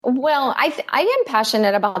Well, I am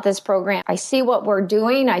passionate about this program. I see what we're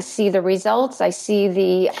doing. I see the results. I see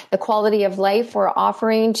the quality of life we're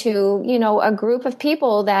offering to, a group of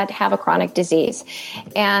people that have a chronic disease.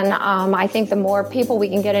 And I think the more people we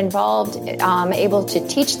can get involved, able to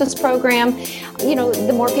teach this program,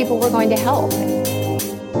 the more people we're going to help.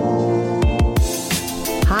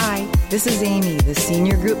 Hi, this is Amy, the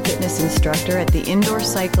Senior Group Fitness Instructor at the Indoor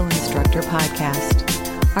Cycle Instructor Podcast.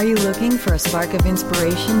 Are you looking for a spark of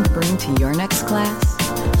inspiration to bring to your next class?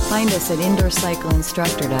 Find us at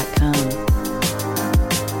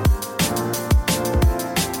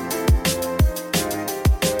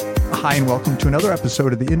indoorcycleinstructor.com. Hi, and welcome to another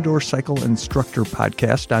episode of the Indoor Cycle Instructor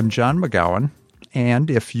Podcast. I'm John McGowan, and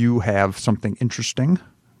if you have something interesting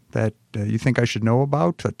that you think I should know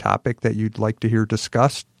about, a topic that you'd like to hear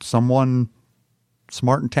discussed, someone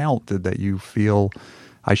smart and talented that you feel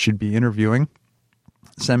I should be interviewing,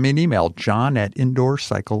 send me an email,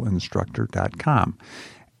 john@indoorcycleinstructor.com.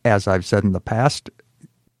 As I've said in the past,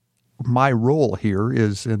 my role here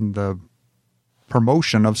is in the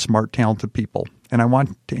promotion of smart, talented people, and I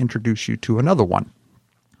want to introduce you to another one.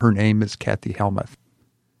 Her name is Kathy Helmuth,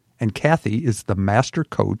 and Kathy is the master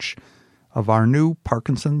coach of our new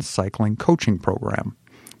Parkinson's cycling coaching program.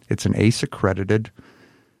 It's an ACE-accredited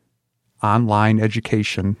online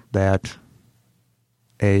education that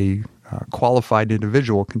a qualified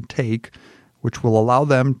individual can take, which will allow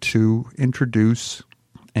them to introduce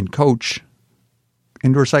and coach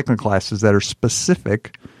indoor cycling classes that are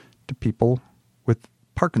specific to people with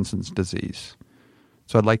Parkinson's disease.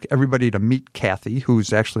 So I'd like everybody to meet Kathy,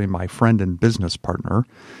 who's actually my friend and business partner.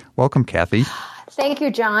 Welcome, Kathy. Thank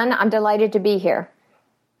you, John. I'm delighted to be here.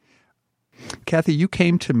 Kathy, you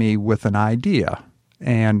came to me with an idea,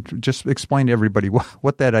 and just explain to everybody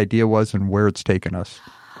what that idea was and where it's taken us.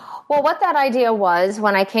 Well, what that idea was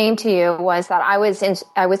when I came to you was that I was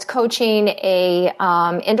coaching a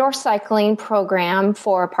indoor cycling program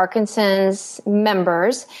for Parkinson's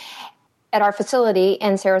members at our facility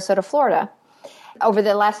in Sarasota, Florida. Over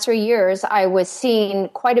the last 3 years, I was seeing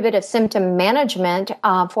quite a bit of symptom management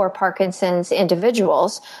for Parkinson's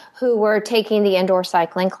individuals who were taking the indoor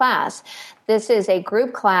cycling class. This is a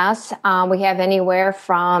group class. We have anywhere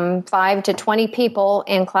from 5 to 20 people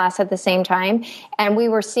in class at the same time. And we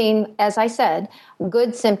were seeing, as I said,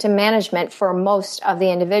 good symptom management for most of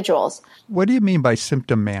the individuals. What do you mean by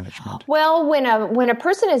symptom management? Well, when a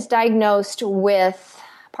person is diagnosed with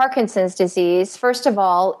Parkinson's disease, first of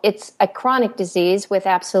all, it's a chronic disease with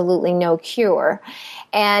absolutely no cure.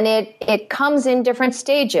 And it comes in different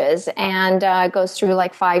stages and goes through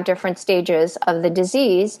like 5 different stages of the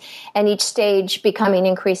disease, and each stage becoming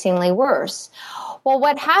increasingly worse. Well,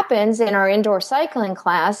 what happens in our indoor cycling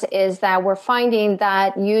class is that we're finding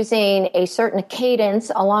that using a certain cadence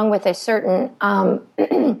along with a certain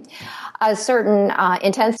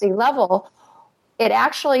intensity level, it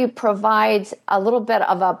actually provides a little bit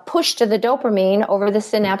of a push to the dopamine over the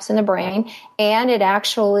synapse in the brain, and it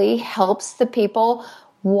actually helps the people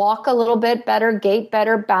walk a little bit better, gait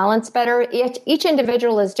better, balance better. Each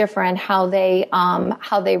individual is different how they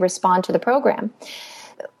respond to the program.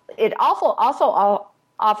 It also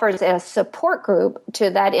offers a support group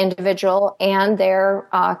to that individual and their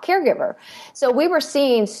caregiver. So we were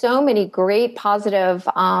seeing so many great positive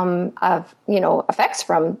effects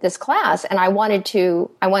from this class, and I wanted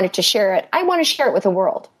to share it. I want to share it with the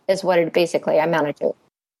world is what it basically amounted to.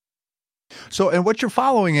 So, and what you're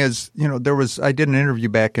following is, I did an interview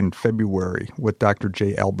back in February with Dr.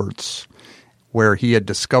 Jay Alberts, where he had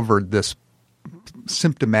discovered this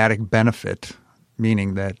symptomatic benefit,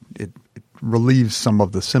 meaning that it relieves some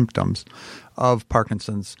of the symptoms of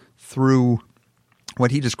Parkinson's through what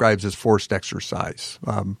he describes as forced exercise.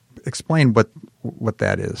 Explain what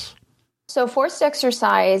that is. So forced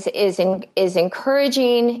exercise is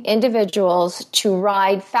encouraging individuals to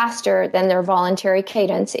ride faster than their voluntary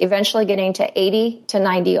cadence, eventually getting to 80 to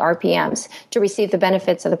 90 RPMs to receive the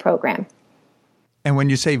benefits of the program. And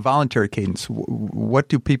when you say voluntary cadence, what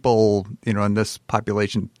do people, in this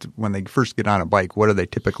population, when they first get on a bike, what are they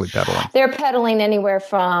typically pedaling? They're pedaling anywhere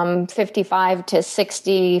from 55 to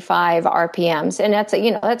 65 RPMs, and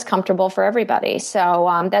that's comfortable for everybody.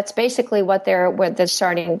 So that's basically what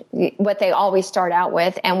they always start out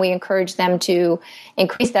with, and we encourage them to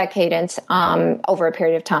increase that cadence over a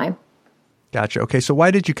period of time. Gotcha. Okay, so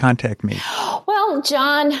why did you contact me? Well,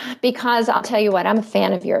 John, because I'll tell you what, I'm a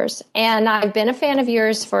fan of yours. And I've been a fan of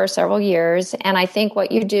yours for several years, and I think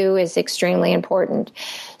what you do is extremely important.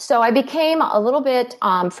 So I became a little bit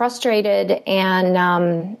frustrated and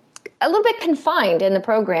a little bit confined in the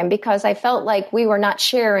program because I felt like we were not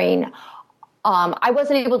sharing. I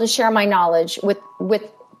wasn't able to share my knowledge with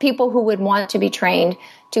people who would want to be trained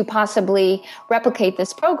to possibly replicate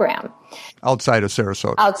this program. Outside of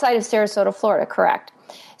Sarasota. Outside of Sarasota, Florida, correct.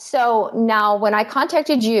 So now when I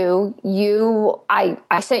contacted I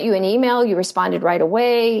sent you an email. You responded right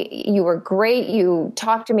away. You were great. You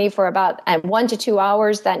talked to me for about 1 to 2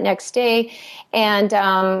 hours that next day. And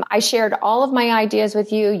I shared all of my ideas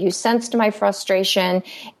with you. You sensed my frustration,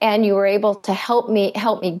 and you were able to help me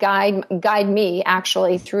guide me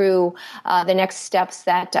actually through the next steps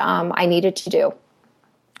that I needed to do.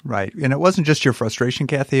 Right. And it wasn't just your frustration,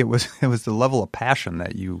 Kathy. It was the level of passion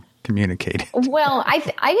that you communicated. Well,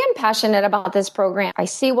 I am passionate about this program. I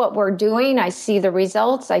see what we're doing. I see the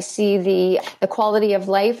results. I see the quality of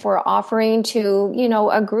life we're offering to,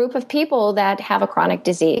 a group of people that have a chronic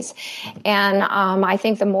disease. And I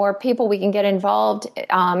think the more people we can get involved,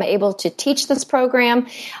 able to teach this program,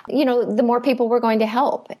 the more people we're going to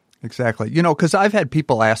help. Exactly. Because I've had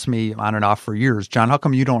people ask me on and off for years, John, how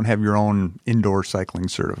come you don't have your own indoor cycling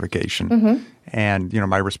certification? Mm-hmm. And,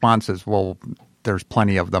 my response is, well, there's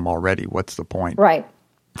plenty of them already. What's the point? Right.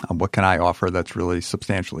 What can I offer that's really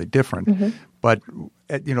substantially different? Mm-hmm. But,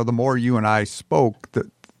 the more you and I spoke,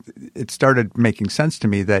 it started making sense to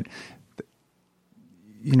me that,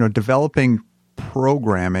 developing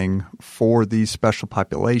programming for these special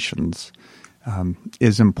populations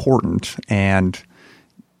is important. And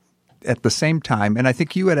at the same time, and I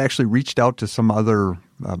think you had actually reached out to some other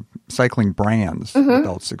cycling brands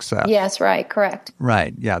without success. Yes, right, correct.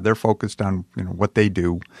 Right, yeah, they're focused on what they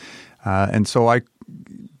do, and so I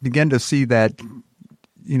began to see that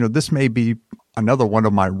this may be another one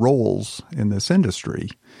of my roles in this industry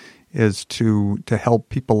is to help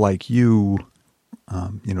people like you,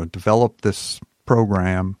 develop this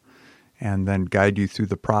program, and then guide you through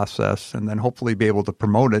the process, and then hopefully be able to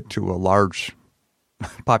promote it to a large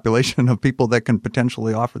population of people that can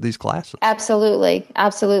potentially offer these classes. Absolutely.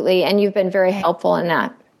 And you've been very helpful in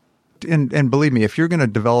that. And believe me, if you're going to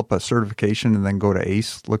develop a certification and then go to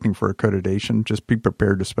ACE looking for accreditation, just be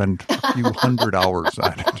prepared to spend a few hundred hours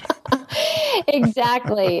on it.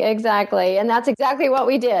 Exactly. And that's exactly what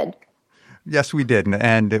we did. Yes, we did.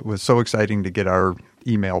 And it was so exciting to get our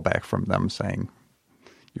email back from them saying,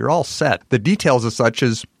 you're all set. The details as such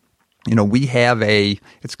is, we have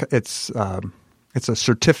it's a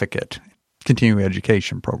certificate, continuing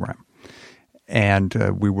education program. And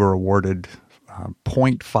we were awarded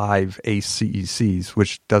 0.5 ACECs,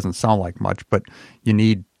 which doesn't sound like much, but you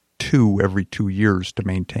need 2 every 2 years to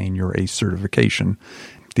maintain your ACE certification.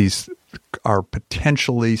 These are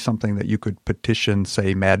potentially something that you could petition,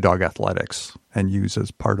 say, Mad Dog Athletics and use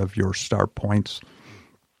as part of your star points.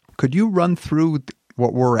 Could you run through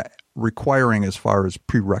what we're requiring as far as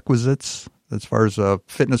prerequisites, as far as a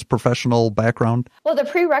fitness professional background? Well, the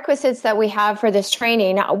prerequisites that we have for this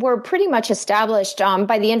training were pretty much established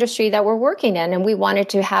by the industry that we're working in, and we wanted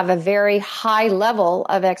to have a very high level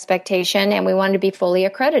of expectation, and we wanted to be fully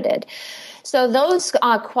accredited. So those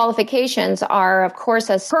qualifications are, of course,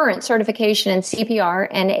 a current certification in CPR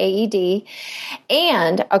and AED,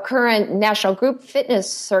 and a current national group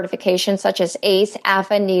fitness certification such as ACE,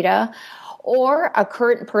 AFA, NITA, or a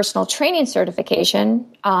current personal training certification,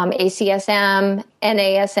 ACSM,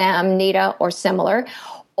 NASM, NITA, or similar,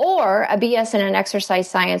 or a BS in an exercise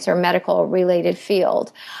science or medical related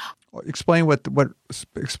field. Explain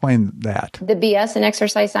explain that. The BS in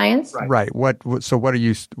exercise science? Right. So what are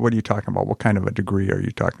you talking about? What kind of a degree are you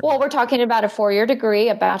talking about? Well, we're talking about a 4-year degree,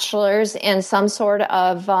 a bachelor's in some sort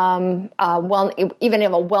of, even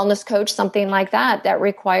if a wellness coach, something like that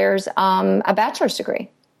requires a bachelor's degree.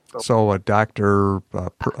 So a doctor,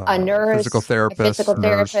 a nurse, physical therapist,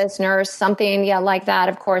 nurse, something, like that.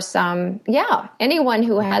 Of course, anyone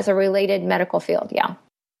who has a related medical field,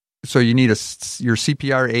 So you need your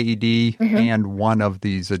CPR, AED, and one of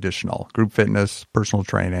these additional group fitness, personal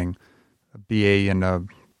training, a BA in a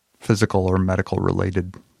physical or medical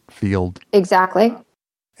related field. Exactly.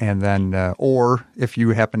 And then, or if you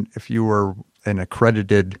were an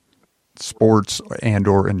accredited sports and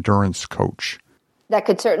or endurance coach. That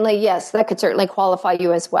could certainly qualify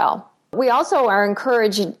you as well. We also are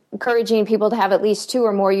encouraging people to have at least 2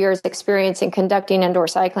 or more years experience in conducting indoor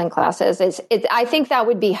cycling classes. I think that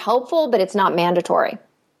would be helpful, but it's not mandatory.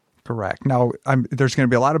 Correct. Now, there's going to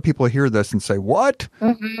be a lot of people hear this and say, what?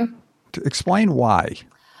 Mm-hmm. Explain why.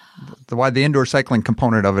 Why the indoor cycling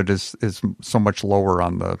component of it is so much lower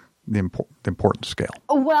on the importance scale.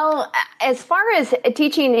 Well, as far as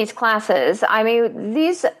teaching these classes,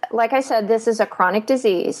 these, like I said, this is a chronic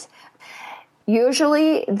disease.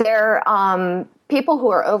 Usually they're people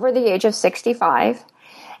who are over the age of 65,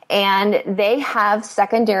 and they have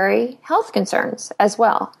secondary health concerns as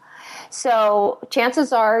well. So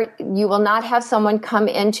chances are you will not have someone come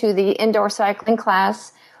into the indoor cycling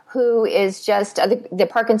class who is just the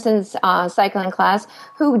Parkinson's cycling class,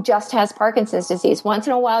 who just has Parkinson's disease. Once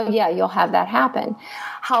in a while, yeah, you'll have that happen.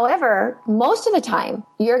 However, most of the time,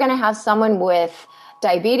 you're going to have someone with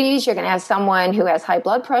diabetes, you're going to have someone who has high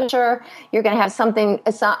blood pressure, you're going to have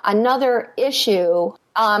another issue,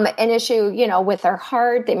 an issue, with their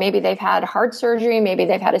heart. Maybe they've had heart surgery, maybe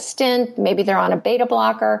they've had a stent, maybe they're on a beta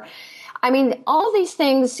blocker. I mean, all these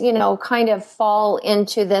things, kind of fall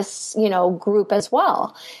into this, group as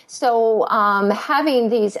well. So having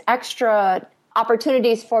these extra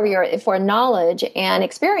opportunities for knowledge and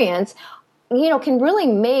experience, can really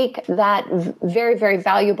make that very, very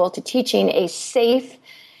valuable to teaching a safe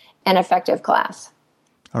and effective class.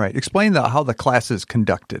 All right. Explain how the class is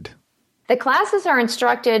conducted. The classes are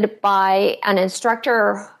instructed by an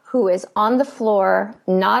instructor who is on the floor,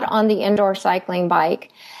 not on the indoor cycling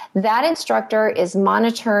bike. That instructor is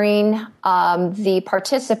monitoring the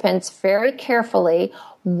participants very carefully,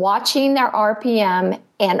 watching their RPM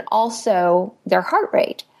and also their heart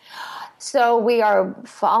rate. So we are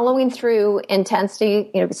following through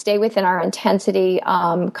intensity, stay within our intensity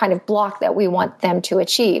kind of block that we want them to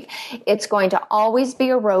achieve. It's going to always be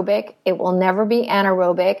aerobic. It will never be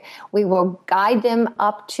anaerobic. We will guide them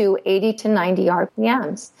up to 80 to 90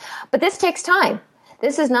 RPMs. But this takes time.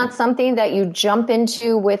 This is not something that you jump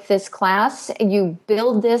into with this class. You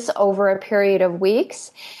build this over a period of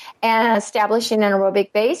weeks and establishing an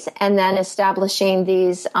aerobic base and then establishing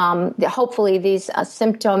these, hopefully these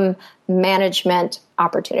symptom management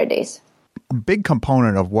opportunities. A big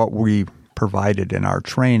component of what we provided in our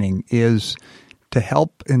training is to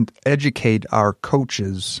help and educate our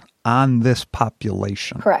coaches on this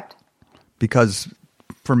population. Correct. Because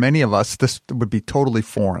for many of us, this would be totally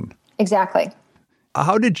foreign. Exactly.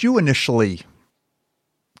 How did you initially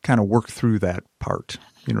kind of work through that part,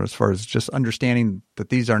 as far as just understanding that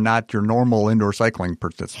these are not your normal indoor cycling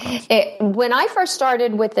participants? When I first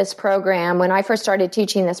started with this program, when I first started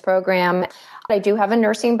teaching this program, I do have a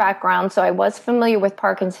nursing background, so I was familiar with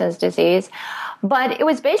Parkinson's disease, but it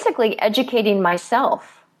was basically educating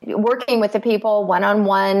myself, working with the people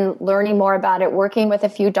one-on-one, learning more about it, working with a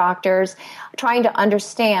few doctors, trying to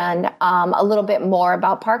understand a little bit more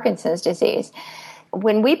about Parkinson's disease.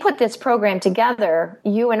 When we put this program together,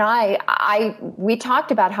 you and we talked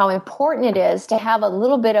about how important it is to have a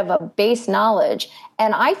little bit of a base knowledge.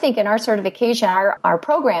 And I think in our certification, our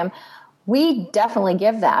program, we definitely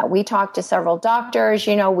give that. We talk to several doctors,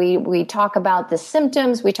 we talk about the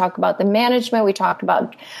symptoms, we talk about the management, we talk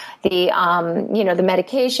about the, the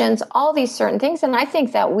medications, all these certain things. And I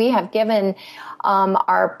think that we have given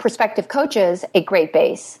our prospective coaches a great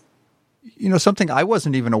base. Something I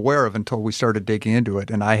wasn't even aware of until we started digging into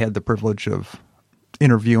it, and I had the privilege of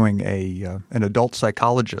interviewing an adult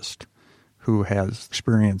psychologist who has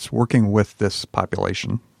experience working with this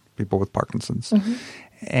population, people with Parkinson's, mm-hmm.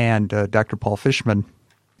 and Dr. Paul Fishman.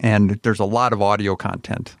 And there's a lot of audio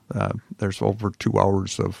content. There's over 2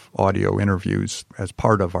 hours of audio interviews as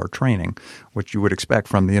part of our training, which you would expect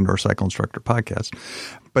from the Indoor Cycle Instructor podcast.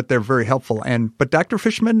 But they're very helpful. But Dr.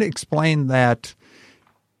 Fishman explained that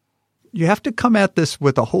you have to come at this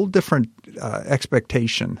with a whole different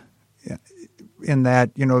expectation in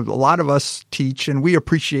that, a lot of us teach and we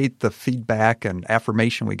appreciate the feedback and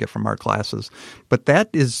affirmation we get from our classes, but that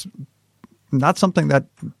is not something that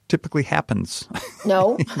typically happens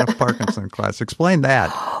no. in a Parkinson class. Explain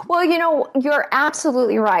that. Well, you're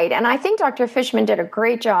absolutely right. And I think Dr. Fishman did a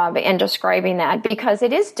great job in describing that because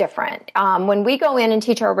it is different. When we go in and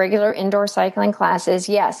teach our regular indoor cycling classes,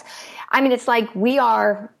 yes. I mean, it's like we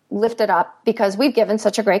are lifted up because we've given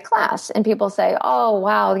such a great class. And people say, oh,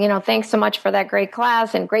 wow, thanks so much for that great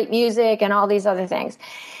class and great music and all these other things.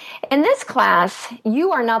 In this class,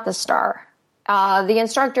 you are not the star. The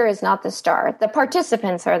instructor is not the star. The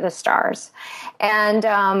participants are the stars.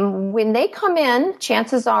 And when they come in,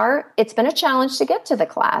 chances are it's been a challenge to get to the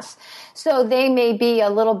class. So they may be a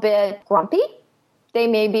little bit grumpy. They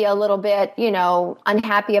may be a little bit,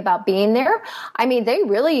 unhappy about being there. I mean, they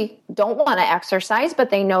really don't want to exercise, but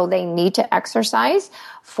they know they need to exercise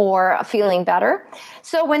for feeling better.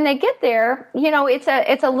 So when they get there,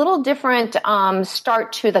 it's a little different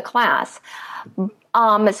start to the class.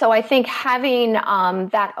 So I think having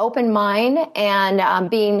that open mind and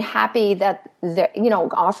being happy that,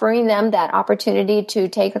 offering them that opportunity to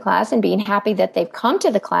take the class and being happy that they've come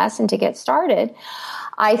to the class and to get started,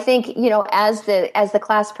 I think, as the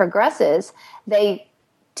class progresses, they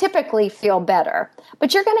typically feel better.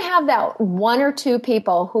 But you're going to have that one or two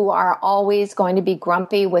people who are always going to be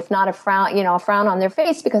grumpy with not a frown on their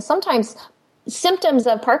face, because sometimes symptoms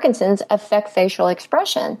of Parkinson's affect facial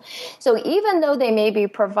expression. So even though they may be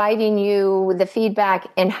providing you the feedback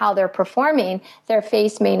in how they're performing, their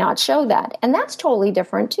face may not show that. And that's totally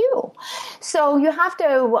different too. So you have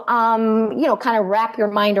to, kind of wrap your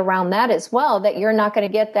mind around that as well, that you're not going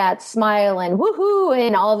to get that smile and woohoo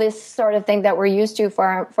and all this sort of thing that we're used to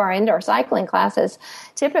for our indoor cycling classes.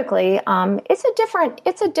 Typically, it's a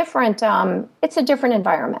different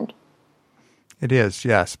environment. It is,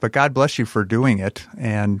 yes. But God bless you for doing it.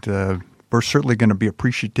 And we're certainly going to be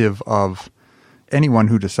appreciative of anyone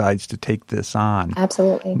who decides to take this on.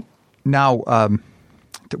 Absolutely. Now,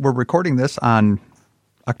 we're recording this on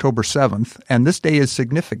October 7th, and this day is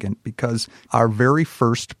significant because our very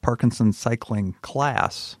first Parkinson cycling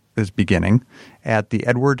class is beginning at the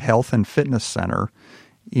Edward Health and Fitness Center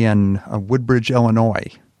in Woodbridge, Illinois.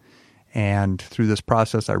 And through this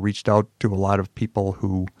process, I reached out to a lot of people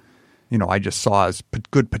who I just saw as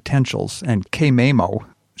good potentials. And Kay Mamo,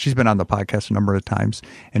 she's been on the podcast a number of times,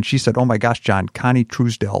 and she said, oh my gosh, John, Connie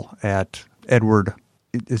Truesdell at Edward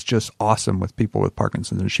is just awesome with people with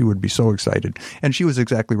Parkinson's, and she would be so excited. And she was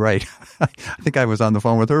exactly right. I think I was on the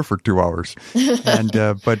phone with her for 2 hours.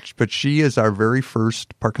 And but she is our very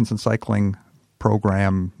first Parkinson cycling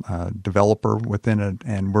program developer within it,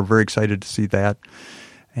 and we're very excited to see that.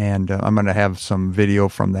 And I'm going to have some video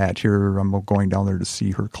from that here. I'm going down there to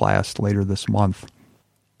see her class later this month.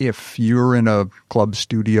 If you're in a club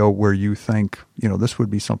studio where you think, this would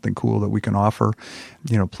be something cool that we can offer,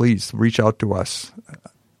 please reach out to us.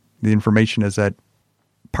 The information is at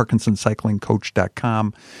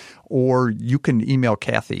parkinsoncyclingcoach.com, or you can email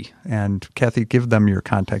Kathy. And Kathy, give them your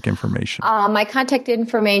contact information. My contact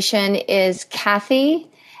information is Kathy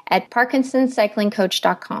at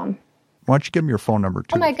parkinsoncyclingcoach.com. Why don't you give them your phone number,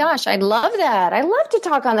 too? Oh, my gosh. I love that. I love to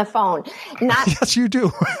talk on the phone. Yes, you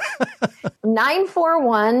do.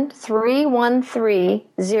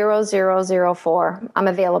 941-313-0004. I'm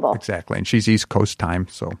available. Exactly. And she's East Coast time,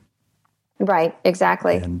 so. Right.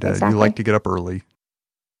 Exactly. And exactly. You like to get up early.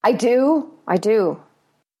 I do.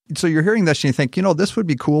 So you're hearing this and you think, this would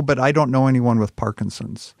be cool, but I don't know anyone with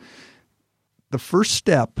Parkinson's. The first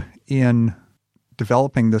step in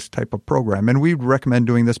developing this type of program, and we recommend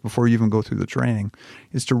doing this before you even go through the training,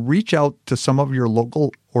 is to reach out to some of your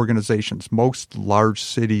local organizations. Most large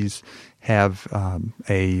cities have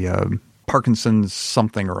a Parkinson's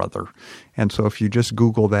something or other. And so if you just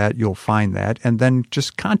Google that, you'll find that, and then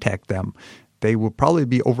just contact them. They will probably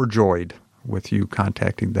be overjoyed with you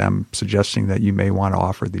contacting them, suggesting that you may want to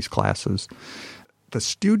offer these classes. The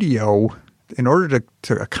studio, in order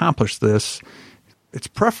to accomplish this, it's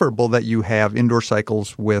preferable that you have indoor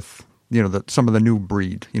cycles with, some of the new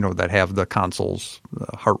breed, that have the consoles,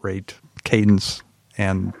 heart rate, cadence,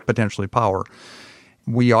 and potentially power.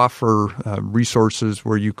 We offer resources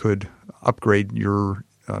where you could upgrade your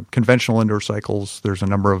conventional indoor cycles. There's a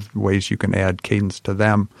number of ways you can add cadence to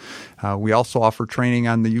them. We also offer training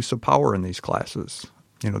on the use of power in these classes.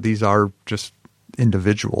 These are just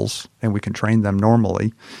individuals, and we can train them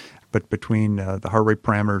normally. But between the heart rate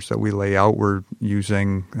parameters that we lay out, we're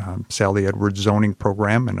using Sally Edwards' zoning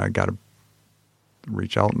program, and I got to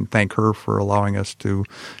reach out and thank her for allowing us to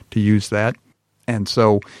use that. And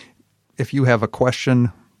so if you have a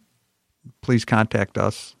question, please contact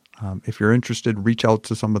us. If you're interested, reach out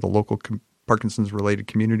to some of the local Parkinson's-related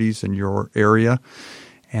communities in your area,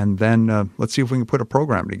 and then let's see if we can put a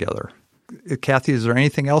program together. Kathy, is there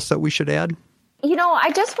anything else that we should add? I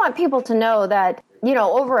just want people to know that,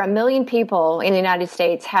 over 1 million people in the United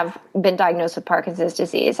States have been diagnosed with Parkinson's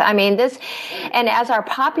disease. I mean, and as our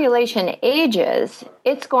population ages,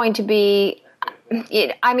 it's going to be,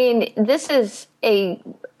 this is a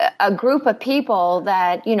group of people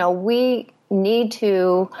that, we need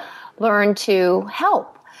to learn to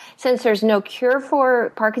help. Since there's no cure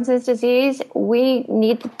for Parkinson's disease, we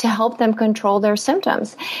need to help them control their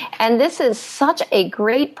symptoms. And this is such a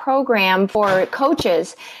great program for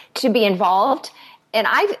coaches to be involved. And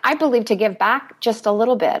I believe to give back just a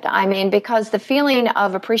little bit. Because the feeling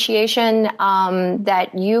of appreciation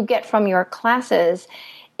that you get from your classes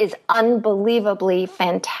is unbelievably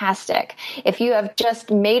fantastic. If you have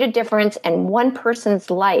just made a difference in one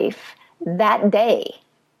person's life that day,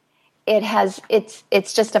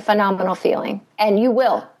 it's just a phenomenal feeling. And you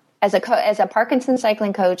will, as a Parkinson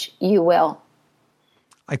cycling coach, you will.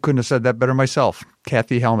 I couldn't have said that better myself.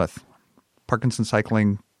 Kathy Helmuth, Parkinson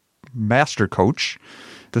cycling master coach.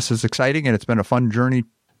 This is exciting, and it's been a fun journey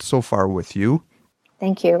so far with you.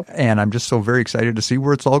 Thank you. And I'm just so very excited to see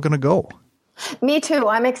where it's all going to go. Me too.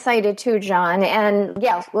 I'm excited too, John. And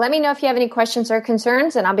yeah, let me know if you have any questions or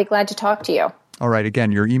concerns, and I'll be glad to talk to you. All right.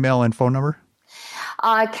 Again, your email and phone number?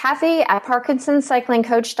 Kathy at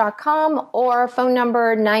ParkinsonCyclingCoach.com or phone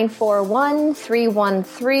number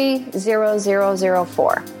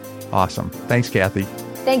 941-313-0004. Awesome. Thanks, Kathy.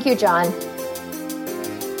 Thank you, John.